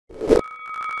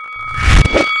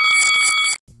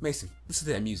Mason, listen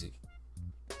to that music.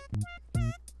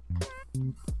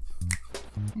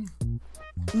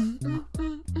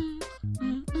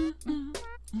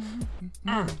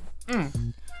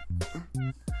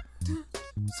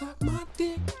 Suck my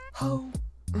dick, ho.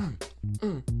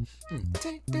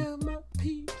 Take down my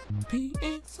pee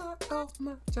and suck off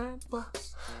my giant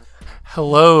box.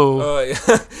 Hello.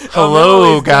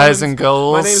 Hello, guys and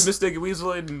girls. My name is Mr.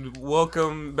 Weasel, and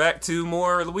welcome back to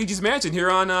more Luigi's Mansion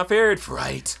here on Ferret,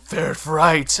 Fright.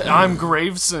 Fright. I'm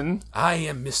Graveson. I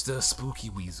am Mr. Spooky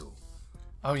Weasel.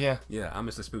 Oh, yeah. Yeah, I'm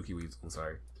Mr. Spooky Weasel. I'm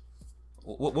sorry.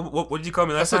 What did you call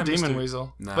me last time? I said Demon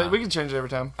Weasel. Nah. But we can change it every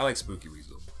time. I like Spooky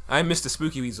Weasel. I'm Mr.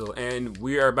 Spooky Weasel, and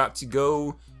we are about to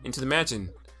go into the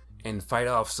mansion and fight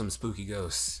off some spooky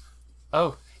ghosts.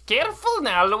 Oh. Careful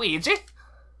now, Luigi.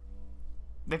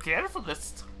 The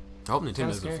carefulest. I hope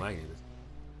Nintendo's flagging this.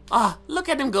 Ah, look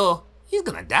at him go. He's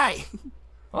gonna die.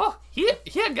 Oh, he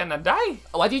gonna die.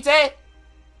 What'd you say?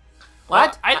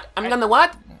 What? I'm gonna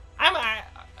what?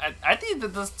 I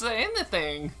didn't say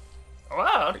anything.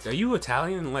 What? Are you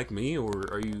Italian like me, or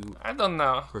are you... I don't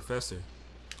know. Professor?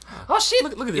 Oh shit!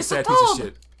 Look at this sad it's piece of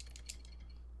shit.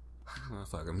 Oh,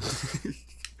 fuck him.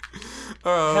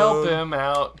 Help him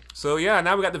out. So yeah,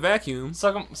 now we got the vacuum.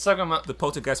 Suck him up. The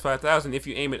Poltergeist 5000, if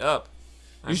you aim it up,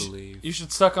 I believe. You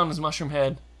should suck on his mushroom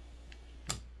head.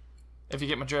 If you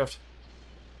get my drift.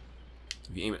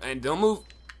 If you aim it, and don't move.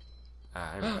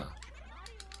 Ah, there we go.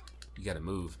 You gotta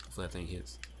move before that thing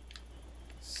hits.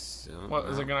 So, what,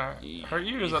 is it gonna hurt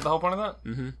you? Is that the whole point of that?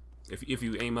 Mm-hmm. If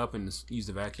you aim up and use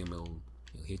the vacuum, it'll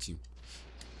hit you.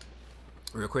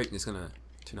 Real quick, it's gonna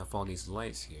turn off all these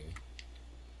lights here.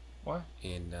 Why?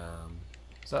 And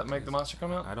does that make the monster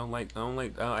come out? I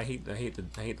hate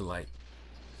the light.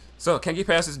 So can't get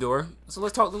past this door. So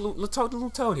let's talk to the little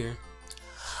toad here.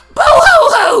 Boo hoo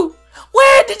hoo!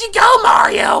 Where did you go,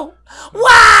 Mario?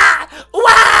 Why?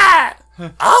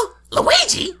 Oh,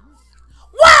 Luigi!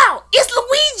 Wow, it's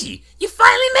Luigi! You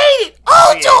finally made it!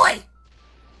 Oh joy!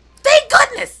 Thank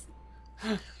goodness!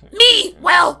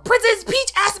 Well, Princess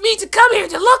Peach asked me to come here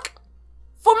to look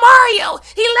for Mario.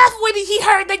 He left when he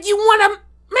heard that you won a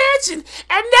mansion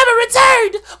and never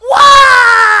returned.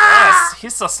 Why? Yes,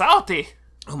 he's so salty.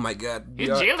 Oh my god. He's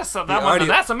jealous of that one,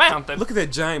 that's a mountain. Look at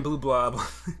that giant blue blob.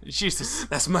 Jesus.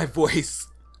 That's my voice.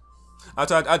 I'll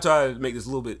try to make this a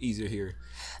little bit easier here.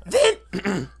 Then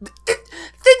when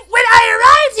I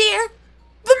arrived here,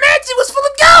 the mansion was full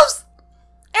of ghosts.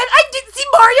 And I didn't see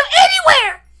Mario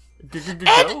anywhere.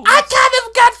 And I kind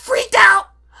of got freaked out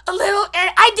a little,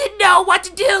 and I didn't know what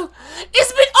to do.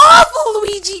 It's been awful,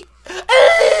 Luigi.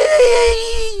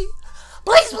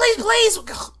 Please.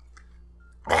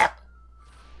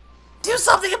 Do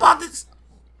something about this.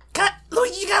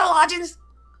 Luigi, you got a lodgings?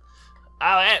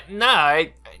 No,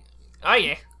 oh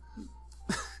yeah.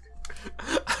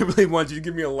 I really want you to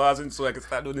give me a lozenge so I can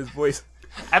stop doing this voice.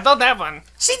 I don't have one.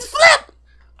 She's flip.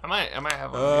 I might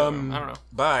have one. I don't know.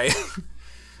 Bye.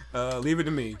 Leave it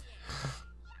to me.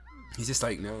 He's just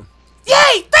like, no.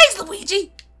 Yay! Thanks, Luigi.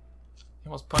 He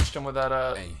almost punched him with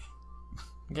that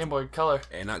Game Boy Color.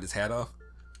 And knocked his hat off.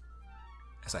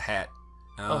 That's a hat.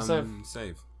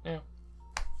 Save. Yeah.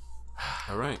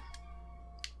 All right.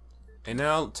 And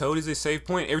now Toad is a save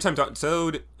point. Every time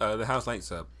Toad, the house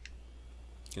lights up.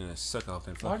 Gonna suck off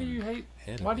that. Why do you hate?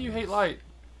 Head Why do you hate light?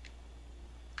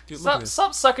 Dude,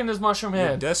 Stop sucking his mushroom You're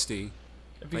head. dusty.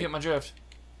 If you get my drift.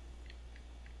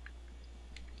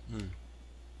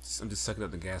 I'm just sucking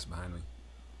up the gas behind me.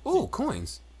 Ooh,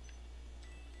 coins.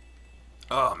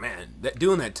 Oh man,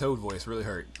 doing that Toad voice really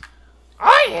hurt.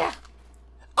 Oh yeah.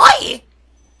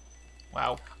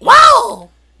 Wow. Wow.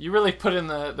 You really put in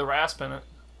the rasp in it.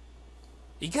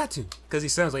 You got to, because he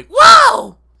sounds like,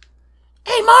 Whoa!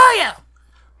 Hey, Mario!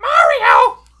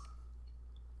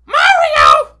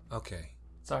 okay.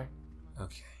 Sorry.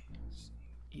 Okay.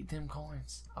 Eat them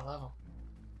coins. I love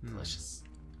them. Delicious.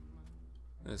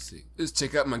 Let's see. Let's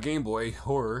check out my Game Boy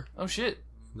horror. Oh shit.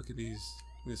 Look at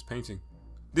this painting.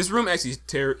 This room actually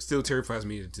still terrifies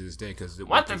me to this day because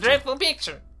What a dreadful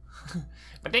picture!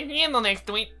 But there's a candle next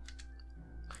to it.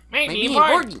 Maybe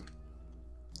important.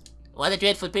 What a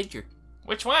dreadful picture.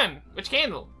 Which one? Which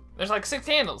candle? There's like 6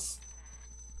 candles.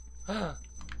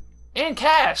 And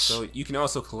cash. So you can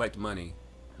also collect money.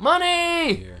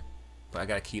 Money. Here, but I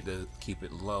gotta keep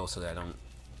it low so that I don't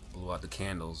blow out the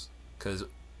candles. Cause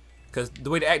the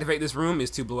way to activate this room is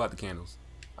to blow out the candles.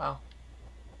 Oh.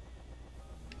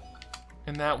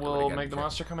 And that will make the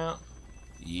monster come out?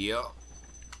 Yep.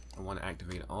 I want to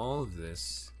activate all of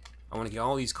this. I want to get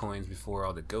all these coins before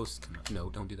all the ghosts come out. No,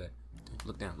 don't do that.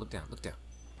 Look down.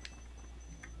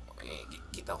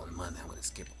 Get all the money. I'm gonna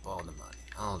skip up all the money.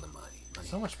 All the money.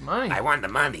 So much money. I want the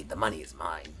money. The money is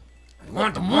mine. I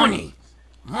want the money.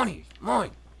 Money,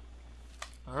 mine.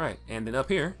 All right, and then up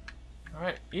here. All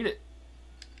right, eat it.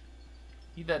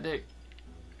 Eat that dick.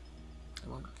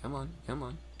 Come on, come on, come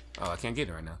on. Oh, I can't get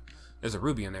it right now. There's a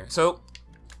ruby in there. So,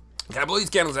 gotta blow these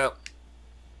candles out.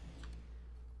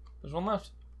 There's one left.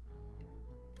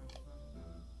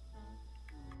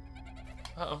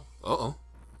 Uh-oh. Uh-oh.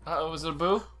 Uh-oh, is it a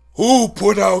boo? Who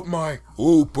put out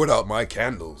my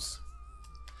candles?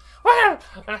 Well,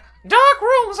 dark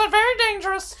rooms are very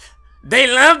dangerous. They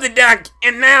love the dark,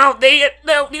 and now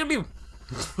they'll be.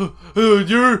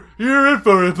 You're in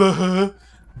for it.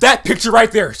 That picture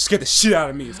right there scared the shit out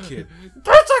of me as a kid.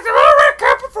 That's like they're already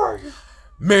camping for you.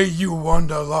 May you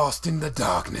wander lost in the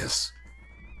darkness.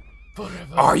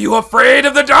 Forever. Are you afraid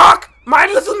of the dark, my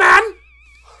little man?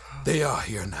 They are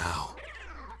here now.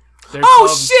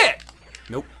 Shit!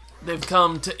 Nope. They've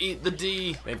come to eat the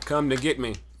D. They've come to get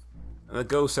me. And the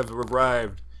ghosts have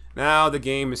arrived. Now the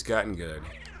game has gotten good.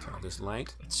 Turn off this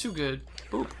light. It's too good.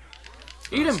 Boop.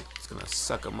 Eat him. It's gonna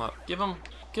suck them up. Give him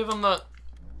the.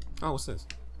 Oh, what's this?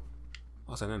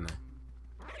 What's that in there?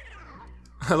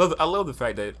 I love the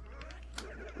fact that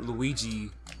Luigi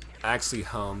actually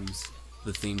hums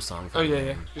the theme song. Oh yeah,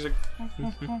 yeah. He's like,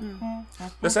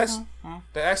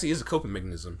 That actually is a coping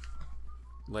mechanism.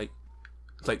 Like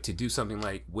to do something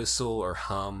like whistle or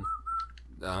hum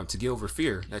to get over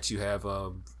fear that you have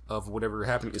of whatever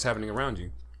is happening around you.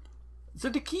 is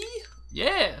it the key?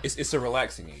 Yeah. It's a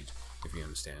relaxing age, if you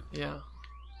understand. Yeah.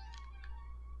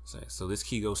 So this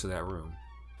key goes to that room.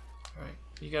 All right.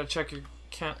 You gotta check your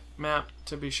map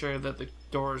to be sure that the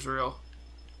door is real.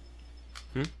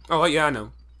 Oh yeah, I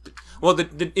know. Well,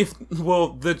 if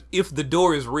the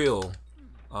door is real,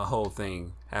 a whole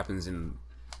thing happens in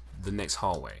the next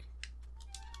hallway.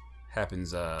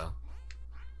 Happens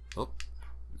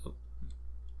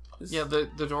Yeah,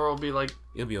 the door will be like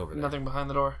it'll be over there. nothing behind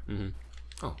the door.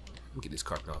 Oh, let me get this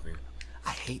carpet off here.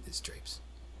 I hate this drapes.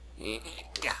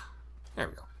 Yeah, there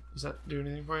we go. Does that do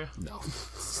anything for you? No.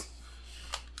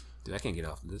 Dude, I can't get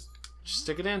off of this. Just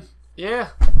stick it in. Yeah.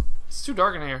 It's too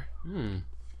dark in here.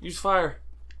 Use fire.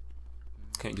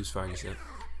 Can't use fire just yet.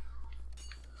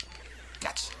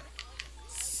 Gotcha.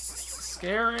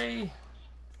 Scary.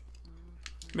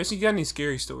 Miss, you got any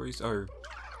scary stories or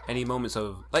any moments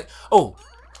of like? Oh,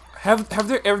 have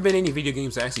there ever been any video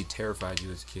games that actually terrified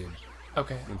you as a kid?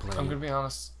 Okay, playing I'm gonna be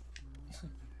honest.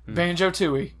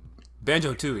 Banjo-Tooie.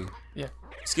 Banjo-Tooie. Yeah.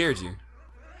 Scared you?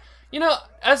 You know,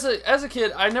 as a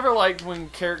kid, I never liked when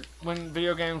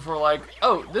video games were like,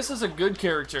 oh, this is a good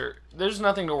character. There's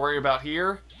nothing to worry about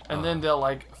here, and then they'll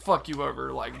like fuck you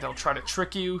over. Like they'll try to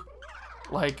trick you.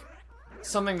 Like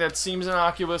something that seems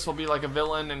innocuous will be like a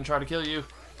villain and try to kill you.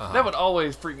 That would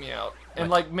always freak me out and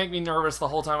like make me nervous the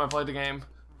whole time I played the game.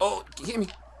 Oh, hit me!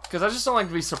 Because I just don't like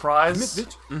to be surprised.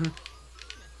 Bitch.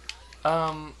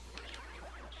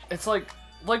 It's like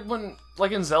when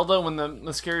in Zelda when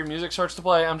the scary music starts to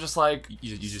play, I'm just like,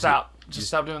 You just stop, just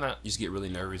stop doing that. You just get really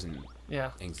nervous and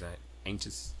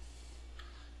anxious.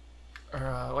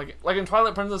 Or like in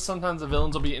Twilight Princess, sometimes the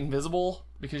villains will be invisible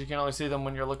because you can only see them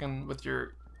when you're looking with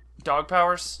your dog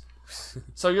powers.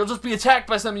 So you'll just be attacked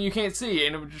by something you can't see,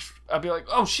 and I'd be like,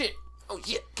 oh shit,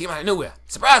 Came out of nowhere.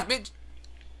 Surprise, bitch!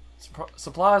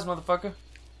 supplies, motherfucker.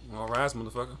 All rise,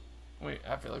 motherfucker. Wait,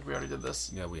 I feel like we already did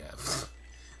this. Yeah, we have.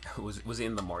 was it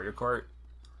in the Mario Kart?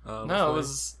 No,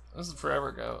 this is forever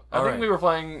ago. I think we were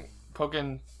playing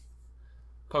Pokemon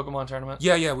tournament.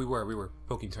 Yeah, we were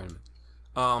Pokemon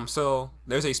tournament. So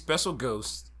there's a special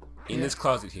ghost in this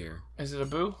closet here. Is it a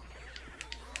boo?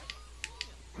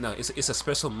 No, it's a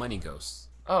special money ghost.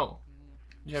 Oh,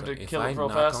 you have to kill it real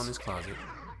if I knock fast. on this closet,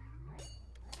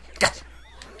 Gotcha.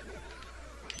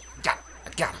 I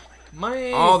got him.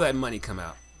 Money. all that money come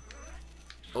out.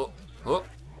 Oh,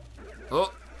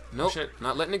 nope, Shit.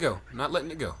 not letting it go. Not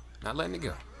letting it go.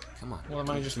 Come on. Will the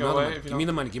money just Give me go all the away money. if you Give me don't?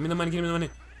 the money. Give me the money. Give me the money.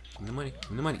 Give me the money.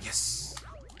 Give me the money. Yes.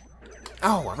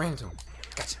 Oh, I ran into him.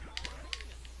 Gotcha.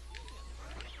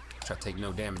 Try to take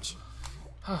no damage.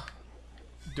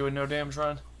 Doing no damage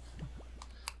run.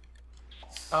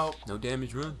 Oh, No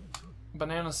damage run.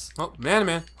 bananas. Oh,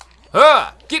 man.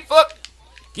 Get fucked.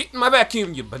 Get in my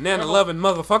vacuum, you banana loving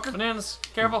motherfucker. Bananas.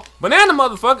 Careful. Banana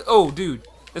motherfucker. Oh, dude.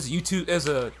 There's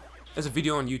a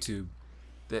video on YouTube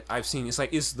that I've seen.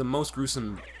 It's the most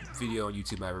gruesome video on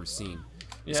YouTube I've ever seen.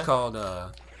 It's Yeah. called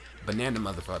Banana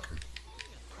Motherfucker.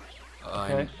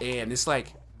 Okay. And it's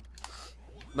like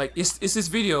it's this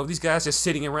video of these guys just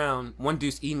sitting around. One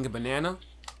dude's eating a banana,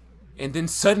 and then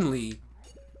suddenly,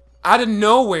 out of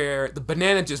nowhere, the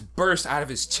banana just bursts out of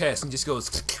his chest and just goes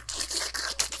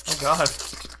God.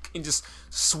 and just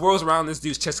swirls around this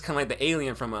dude's chest, kind of like the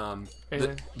alien from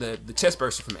Alien. the chest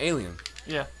burster from Alien.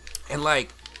 Yeah. And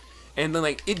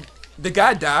then the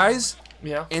guy dies.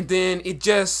 Yeah. And then it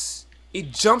jumps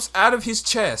out of his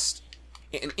chest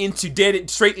and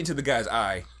straight into the guy's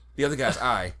eye, the other guy's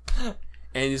eye,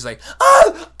 and he's like,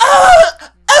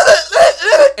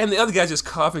 and the other guy's just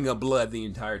coughing up blood the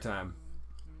entire time.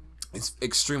 It's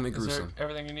extremely gruesome. Is there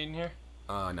everything you need in here?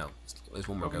 No, there's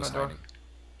one more Open ghost that door. hiding.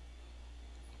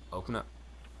 Open up.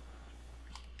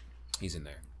 He's in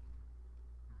there.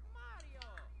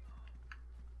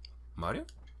 Mario?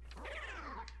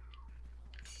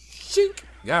 Shink.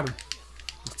 Got him.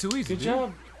 It's too easy. Good dude.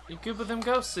 job. You good with them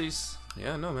ghosties.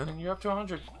 Yeah, no, man. And you're up to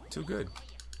 100. Too good.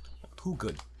 Too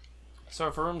good. So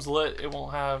if a room's lit, it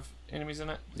won't have enemies in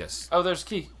it? Yes. Oh, there's a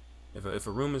key. If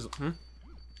a room is...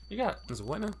 You got it. There's a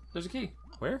what now? There's a key.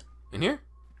 Where? In here?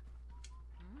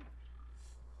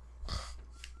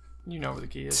 You know where the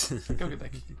key is. Go get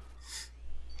that key.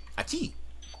 A key.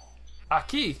 A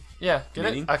key. Yeah, get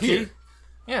Meaning it? A key. here.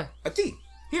 Yeah. A key.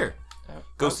 Here.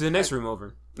 Goes to the next room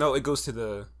over. No, it goes to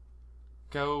the...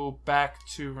 Go back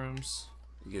 2 rooms.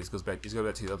 Yes, it goes back to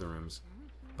the other rooms.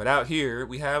 But out here,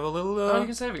 we have a little... Oh, you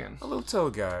can save again. a little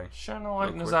toad guy. Shine a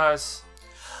light in his quick. eyes.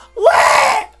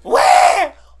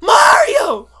 Where?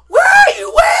 Mario! Where are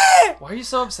you? Where? Why are you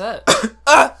so upset?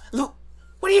 What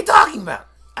are you talking about?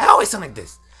 I always sound like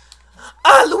this.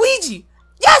 Luigi!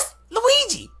 Yes,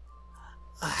 Luigi!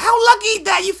 How lucky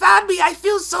that you found me. I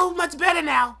feel so much better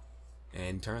now.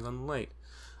 And turns on the light.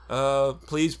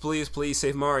 Please, please, please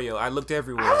save Mario. I looked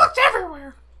everywhere. I looked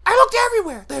everywhere. I looked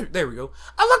everywhere. There we go.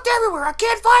 I looked everywhere. I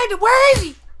can't find him. Where is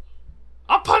he?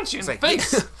 I'll punch you in the It's like,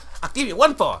 face. I'll give you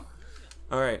one paw.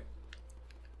 Alright.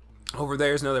 Over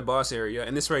there's another boss area.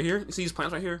 And this right here, you see these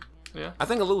plants right here? Yeah. I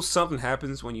think a little something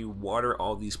happens when you water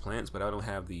all these plants, but I don't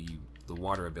have the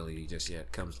water ability just yet.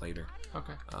 It comes later.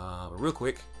 Okay. But real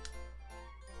quick.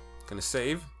 Gonna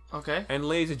save. Okay. And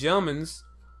ladies and gentlemen,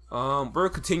 we'll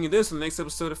continue this in the next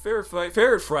episode of Ferret Fright.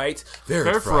 Ferret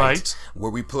Fright. Where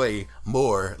we play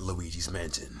more Luigi's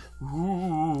Mansion.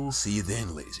 Ooh. See you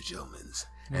then, ladies and gentlemen.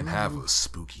 And have a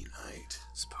spooky night.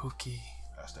 Spooky.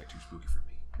 Hashtag too spooky for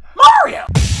me. Mario!